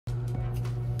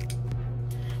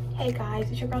Hey guys,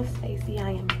 it's your girl Stacy.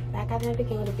 I am back at it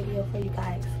again with a video for you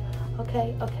guys.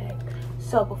 Okay.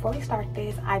 So before we start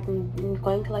this, I'm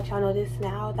going to let y'all know this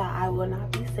now, that I will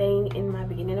not be saying in my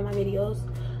beginning of my videos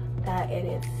that it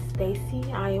is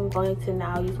Stacy. I am going to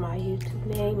now use my YouTube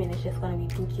name, and it's just going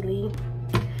to be Pinky Lee.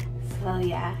 So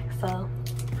yeah, so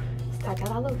start that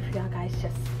all over for y'all guys,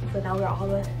 just so now we're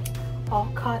all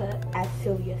caught up, as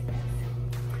Sylvia says.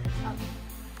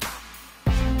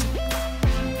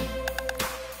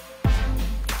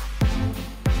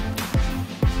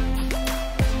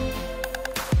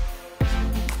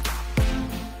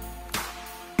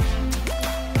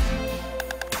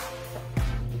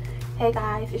 Hey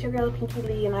guys, it's your girl Pinky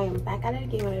Lee, and I am back at it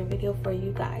again with a video for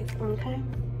you guys. Okay.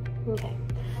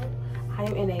 I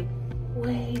am in a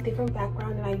way different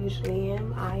background than I usually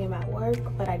am. I am at work,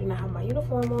 but I do not have my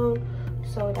uniform on,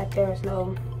 so that there is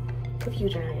no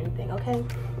confusion or anything. Okay,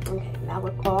 now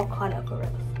we're all caught up for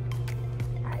real.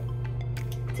 Alright,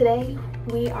 today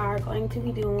we are going to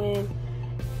be doing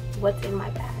what's in my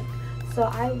bag. So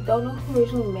I don't know who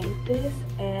originally made this,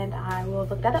 and I will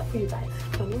look that up for you guys.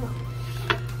 Don't get me wrong.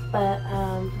 But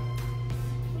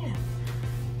yeah,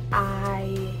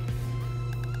 I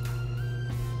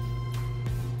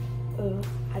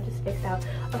just fixed out.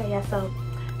 Okay, yeah, so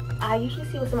I usually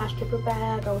see what's in my stripper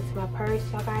bag or what's in my purse.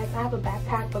 Y'all guys, I have a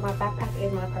backpack, but my backpack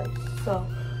is my purse. So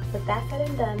with that said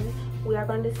and done, we are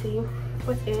going to see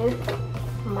what's in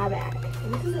my bag.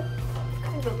 And this is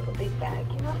kind of a little big bag,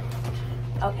 you know?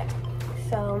 Okay,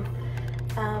 so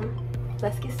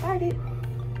let's get started.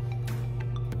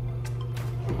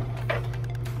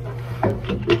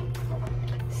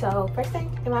 So first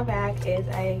thing in my bag is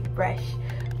a brush,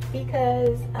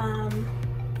 because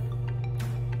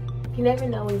you never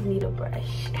know when you need a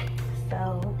brush.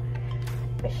 So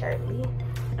for surely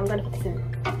I'm gonna put this in.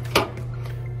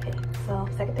 Okay, so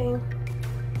second thing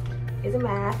is a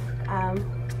mask.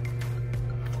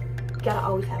 You gotta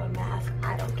always have a mask.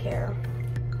 I don't care.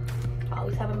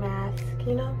 Always have a mask,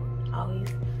 you know, always.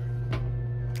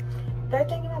 Third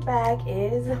thing in my bag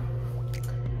is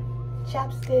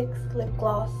chapsticks, lip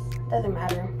gloss, doesn't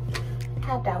matter.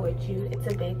 Have that with you. It's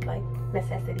a big like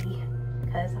necessity,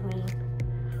 because I mean,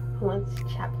 who wants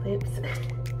chapped lips? So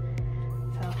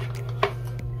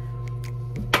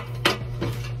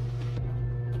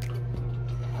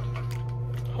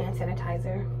hand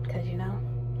sanitizer, because you know,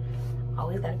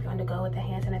 always gotta be on the go with the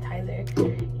hand sanitizer.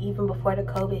 Even before the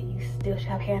COVID, you still should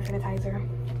have hand sanitizer.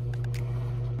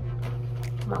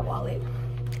 My wallet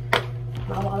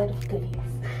of goodies.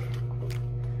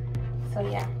 So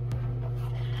yeah,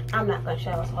 I'm not gonna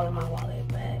show what's all in my wallet,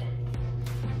 but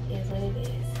it is what it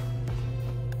is.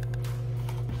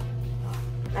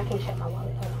 I can't shut my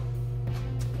wallet, hold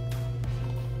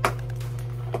on.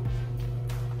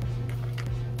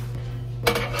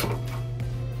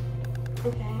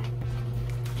 Okay.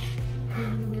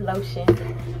 Lotion,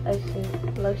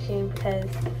 because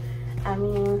I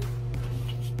mean,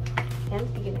 yeah, I'm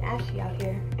getting ashy out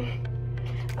here.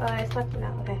 Oh, it's fucking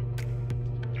out, okay.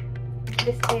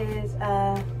 This is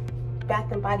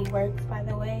Bath and Body Works, by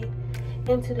the way,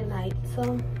 Into the Night.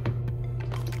 So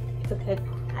it's a good,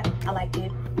 I like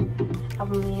it. I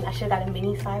mean, I should have got a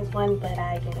mini size one, but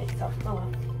I didn't, so oh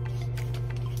well.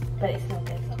 But it smells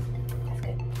good, so that's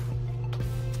good.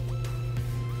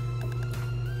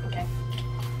 Okay.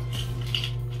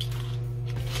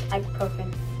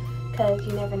 Ibuprofen, because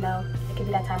you never know, it could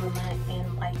be that time of month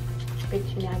and like bitch,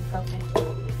 you need ibuprofen.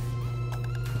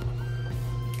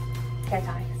 Hair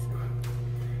ties.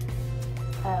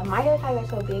 My hair ties are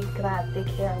so big because I have big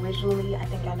hair originally. I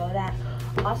think y'all know that.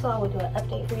 Also, I will do an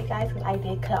update for you guys because I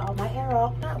did cut all my hair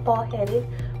off. Not bald headed,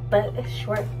 but as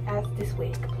short as this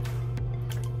wig.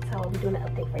 So I will be doing an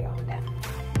update for y'all on that.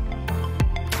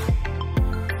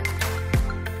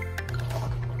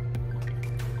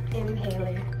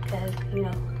 Inhaler, because you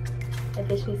know, that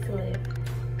bitch needs to live.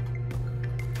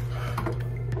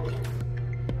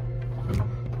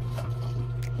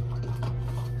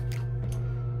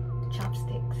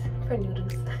 For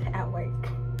noodles at work.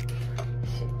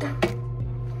 Shit.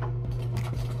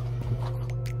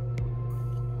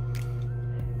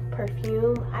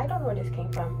 Perfume. I don't know where this came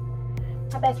from.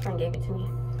 My best friend gave it to me.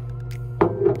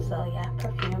 So yeah,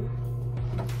 perfume.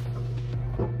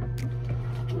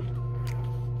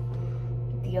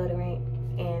 Deodorant,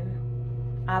 and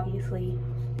obviously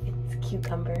it's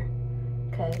cucumber,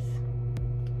 because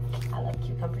I love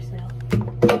cucumber smell.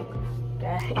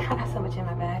 I got so much in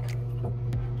my bag.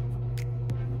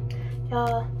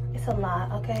 Y'all, it's a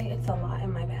lot, okay? It's a lot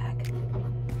in my bag.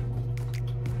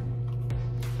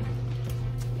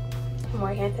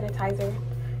 More hand sanitizer.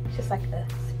 It's just like the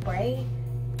spray.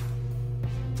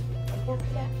 You can't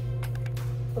see that?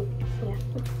 Yeah.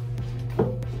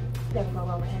 Never go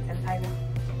wrong with hand sanitizer.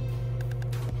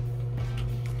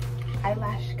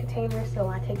 Eyelash container, so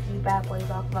when I take these bad boys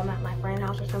off, if I'm at my friend's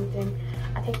house or something,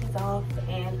 I take these off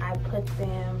and I put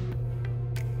them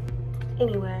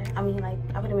anywhere. I mean, like,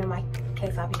 I put them in my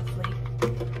case, obviously. For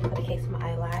the case of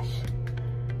my eyelash,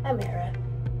 a mirror.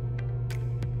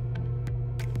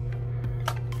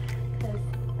 Because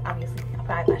obviously I put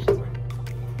eyelashes on.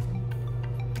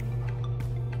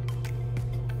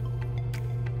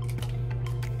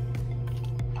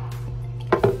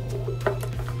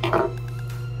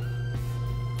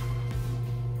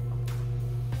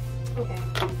 Okay.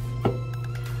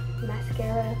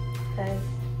 Mascara, because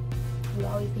you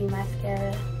always need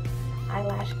mascara.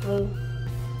 Eyelash glue.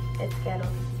 It's Skittles,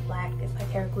 it's black, it's like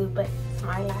hair glue, but it's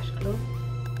my eyelash glue.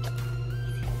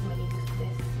 I'm gonna use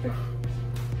this.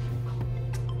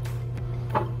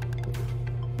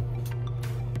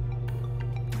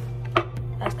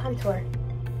 That's contour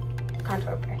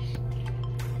brush.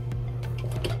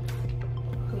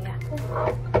 Yeah,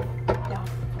 yeah,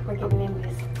 we're getting in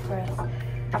this for us.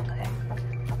 Okay.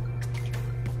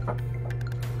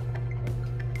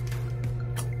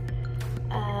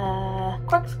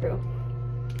 Corkscrew.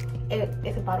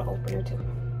 It's a bottle opener too,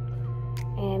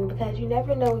 and because you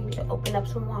never know when you should open up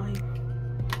some wine.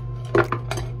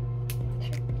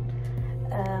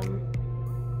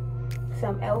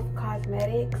 Some e.l.f.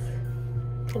 Cosmetics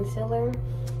concealer,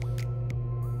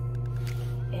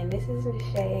 and this is in the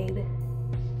shade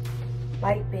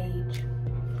light beige,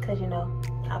 because you know,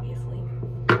 obviously.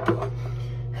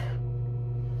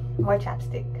 More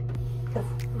chapstick, because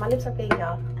my lips are big,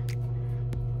 y'all.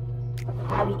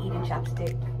 I'll be eating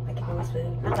chapstick like if it was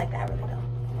food. Not like that really though.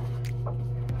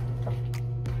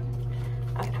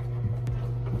 Okay.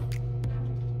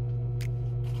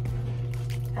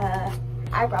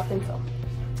 Eyebrow pencil.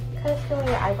 Because fill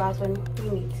your eyebrows when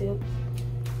you need to.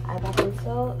 Eyebrow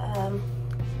pencil.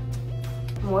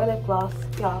 More lip gloss.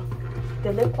 Y'all,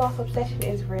 the lip gloss obsession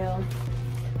is real.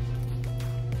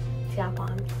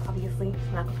 Tampons, obviously.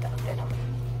 I'm not gonna put that up there though.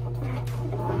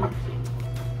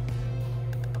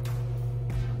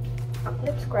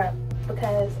 Lip scrub,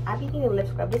 because I be needing lip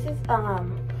scrub. This is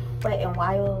Wet n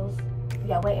Wild's.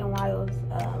 Yeah, Wet n Wild's.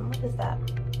 What is that?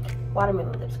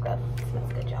 Watermelon lip scrub. It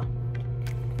smells good, y'all.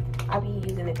 I be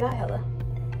using it, not hella,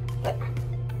 but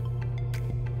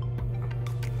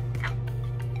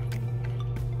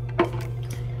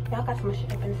y'all got so much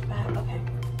shit up in this bag. Okay.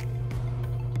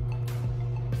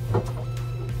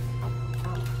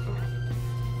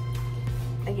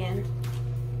 Again,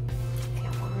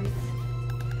 tampons.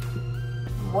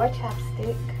 More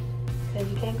chapstick, because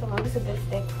you can't go wrong. This is a good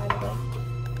stick, by the way.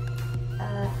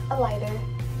 A lighter,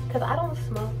 because I don't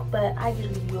smoke, but I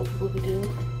usually do what people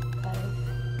do.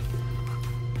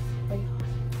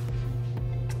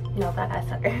 No, but I got a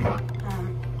sucker.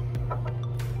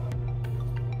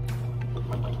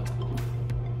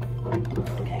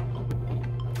 Okay.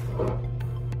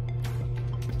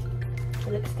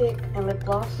 Lipstick and lip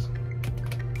gloss.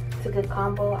 It's a good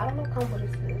combo. I don't know what combo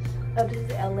this is. Oh, this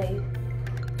is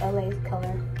LA's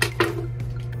color.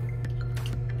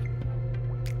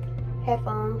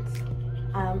 Headphones.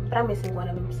 But I'm missing one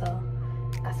of them, so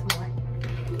got some more.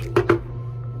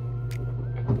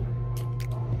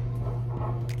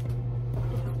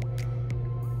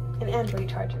 An Android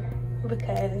charger,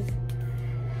 because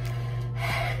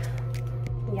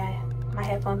yeah, my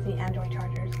headphones need Android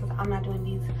chargers, because I'm not doing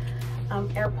these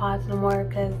AirPods no more,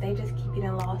 because they just keep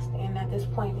getting lost. And at this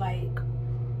point, like,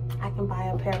 I can buy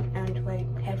a pair of Android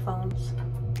headphones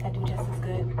that do just as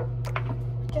good,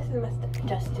 just as much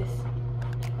justice.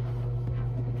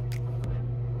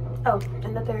 Oh,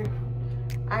 another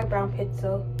eyebrow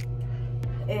pencil,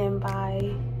 and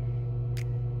by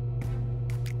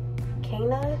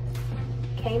Kana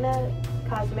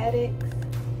Cosmetics.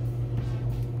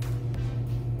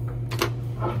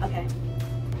 Okay.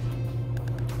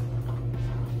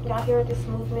 Y'all hear this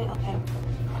movement? Okay.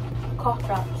 Cough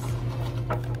drops.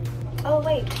 Oh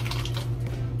wait.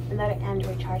 Another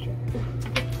Android charger.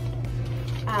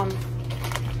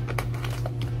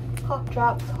 Cough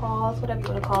drops, halls, whatever you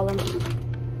want to call them.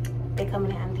 They come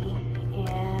in handy.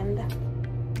 And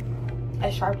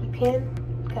a Sharpie pen,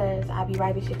 because I be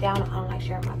writing shit down. I don't like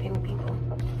sharing my pen with people.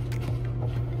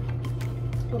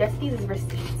 These is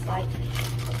receipts, like.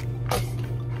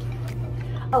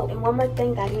 Oh, and one more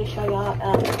thing that I didn't show y'all.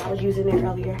 I was using it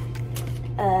earlier.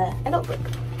 A notebook,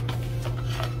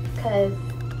 because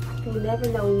you never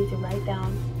know when you need to write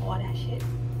down all that shit.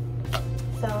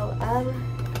 So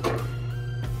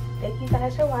thank you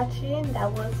guys for watching.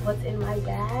 That was what's in my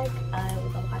bag. It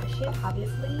was a lot of shit,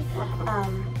 obviously.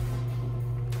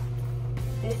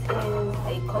 This is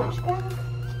a Coach bag.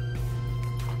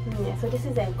 Yeah, so this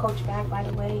is a Coach bag, by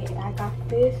the way. I got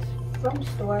this from the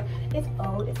store. It's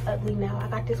old, it's ugly now. I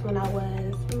got this when I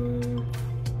was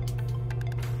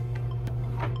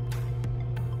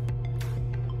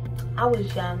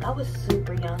young. I was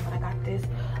super young when I got this.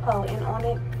 Oh, and on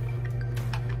it,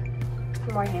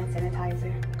 some more hand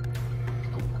sanitizer.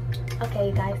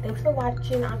 Okay guys, thanks for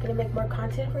watching. I'm gonna make more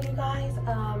content for you guys.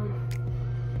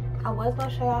 I was gonna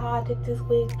show y'all how I did this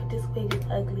wig, but this wig is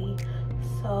ugly.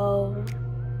 So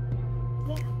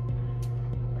yeah,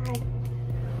 bye.